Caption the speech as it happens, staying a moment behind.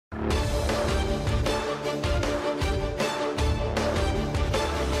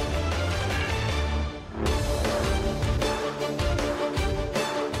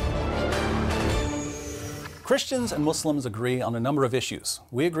Christians and Muslims agree on a number of issues.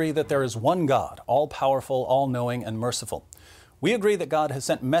 We agree that there is one God, all-powerful, all-knowing, and merciful. We agree that God has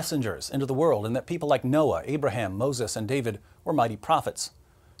sent messengers into the world and that people like Noah, Abraham, Moses, and David were mighty prophets.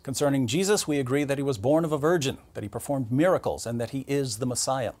 Concerning Jesus, we agree that he was born of a virgin, that he performed miracles, and that he is the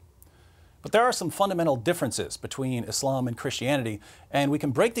Messiah. But there are some fundamental differences between Islam and Christianity, and we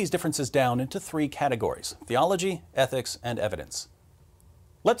can break these differences down into three categories: theology, ethics, and evidence.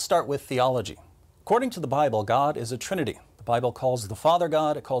 Let's start with theology. According to the Bible, God is a Trinity. The Bible calls the Father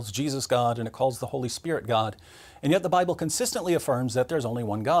God, it calls Jesus God, and it calls the Holy Spirit God. And yet the Bible consistently affirms that there's only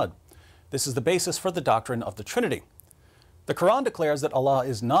one God. This is the basis for the doctrine of the Trinity. The Quran declares that Allah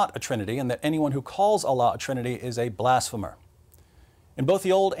is not a Trinity and that anyone who calls Allah a Trinity is a blasphemer. In both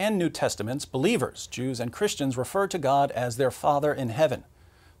the Old and New Testaments, believers, Jews and Christians, refer to God as their Father in heaven.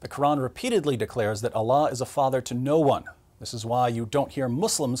 The Quran repeatedly declares that Allah is a father to no one. This is why you don't hear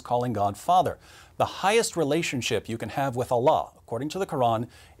Muslims calling God Father. The highest relationship you can have with Allah, according to the Quran,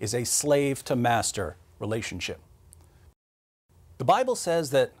 is a slave-to-master relationship. The Bible says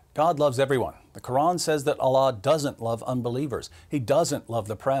that God loves everyone. The Quran says that Allah doesn't love unbelievers. He doesn't love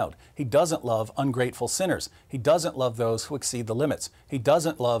the proud. He doesn't love ungrateful sinners. He doesn't love those who exceed the limits. He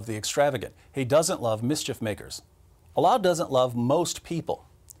doesn't love the extravagant. He doesn't love mischief makers. Allah doesn't love most people.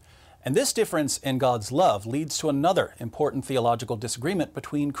 And this difference in God's love leads to another important theological disagreement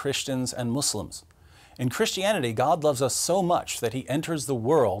between Christians and Muslims. In Christianity, God loves us so much that he enters the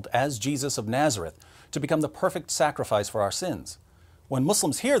world as Jesus of Nazareth to become the perfect sacrifice for our sins. When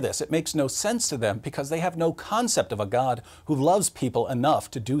Muslims hear this, it makes no sense to them because they have no concept of a God who loves people enough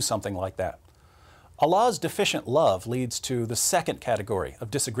to do something like that. Allah's deficient love leads to the second category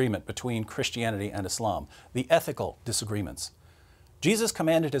of disagreement between Christianity and Islam, the ethical disagreements. Jesus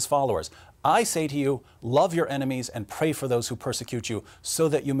commanded his followers, "I say to you, love your enemies and pray for those who persecute you, so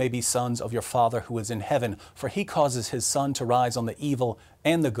that you may be sons of your Father who is in heaven, for he causes his sun to rise on the evil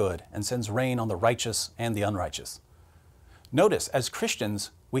and the good, and sends rain on the righteous and the unrighteous." Notice, as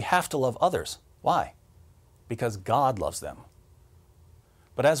Christians, we have to love others. Why? Because God loves them.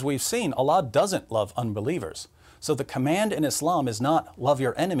 But as we've seen, Allah doesn't love unbelievers. So the command in Islam is not love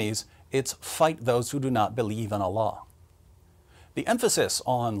your enemies, it's fight those who do not believe in Allah. The emphasis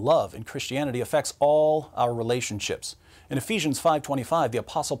on love in Christianity affects all our relationships. In Ephesians 5:25, the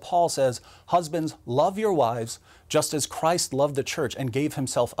Apostle Paul says, "Husbands, love your wives, just as Christ loved the church and gave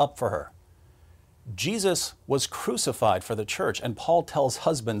himself up for her." Jesus was crucified for the church, and Paul tells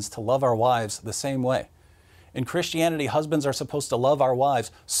husbands to love our wives the same way. In Christianity, husbands are supposed to love our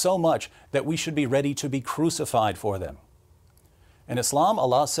wives so much that we should be ready to be crucified for them. In Islam,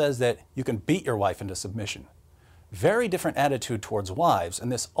 Allah says that you can beat your wife into submission. Very different attitude towards wives,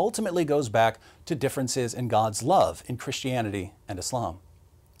 and this ultimately goes back to differences in God's love in Christianity and Islam.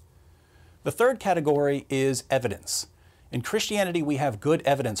 The third category is evidence. In Christianity, we have good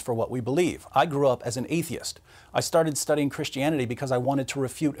evidence for what we believe. I grew up as an atheist. I started studying Christianity because I wanted to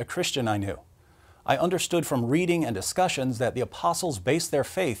refute a Christian I knew. I understood from reading and discussions that the apostles based their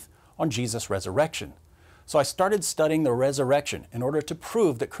faith on Jesus' resurrection. So I started studying the resurrection in order to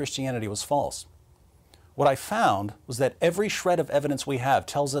prove that Christianity was false. What I found was that every shred of evidence we have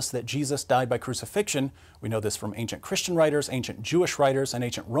tells us that Jesus died by crucifixion. We know this from ancient Christian writers, ancient Jewish writers, and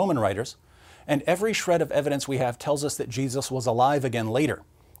ancient Roman writers. And every shred of evidence we have tells us that Jesus was alive again later.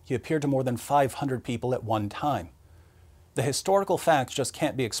 He appeared to more than 500 people at one time. The historical facts just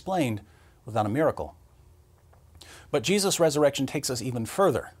can't be explained without a miracle. But Jesus' resurrection takes us even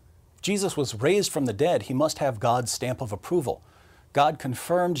further. If Jesus was raised from the dead, he must have God's stamp of approval. God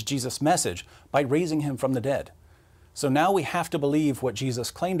confirmed Jesus' message by raising him from the dead. So now we have to believe what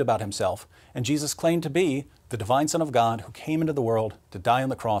Jesus claimed about himself, and Jesus claimed to be the divine Son of God who came into the world to die on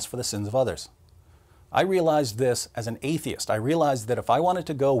the cross for the sins of others. I realized this as an atheist. I realized that if I wanted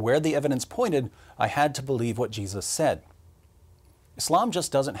to go where the evidence pointed, I had to believe what Jesus said. Islam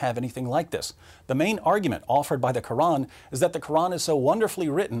just doesn't have anything like this. The main argument offered by the Quran is that the Quran is so wonderfully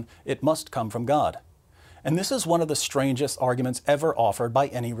written, it must come from God. And this is one of the strangest arguments ever offered by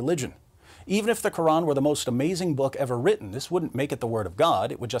any religion. Even if the Quran were the most amazing book ever written, this wouldn't make it the Word of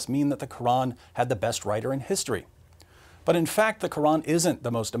God. It would just mean that the Quran had the best writer in history. But in fact, the Quran isn't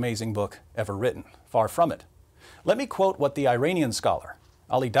the most amazing book ever written. Far from it. Let me quote what the Iranian scholar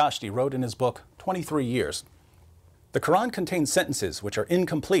Ali Dashti wrote in his book, 23 Years. "The Quran contains sentences which are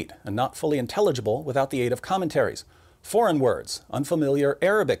incomplete and not fully intelligible without the aid of commentaries. Foreign words, unfamiliar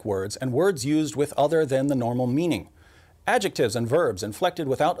Arabic words, and words used with other than the normal meaning. Adjectives and verbs inflected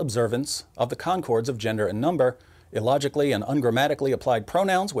without observance of the concords of gender and number, illogically and ungrammatically applied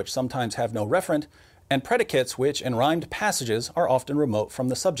pronouns which sometimes have no referent, and predicates which in rhymed passages are often remote from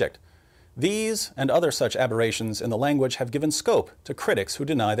the subject. These and other such aberrations in the language have given scope to critics who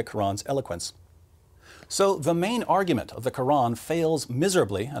deny the Quran's eloquence. So the main argument of the Quran fails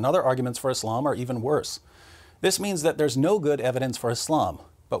miserably, and other arguments for Islam are even worse. This means that there's no good evidence for Islam,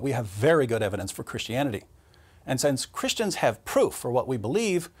 but we have very good evidence for Christianity. And since Christians have proof for what we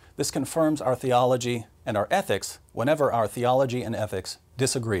believe, this confirms our theology and our ethics whenever our theology and ethics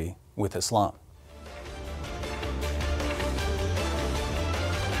disagree with Islam.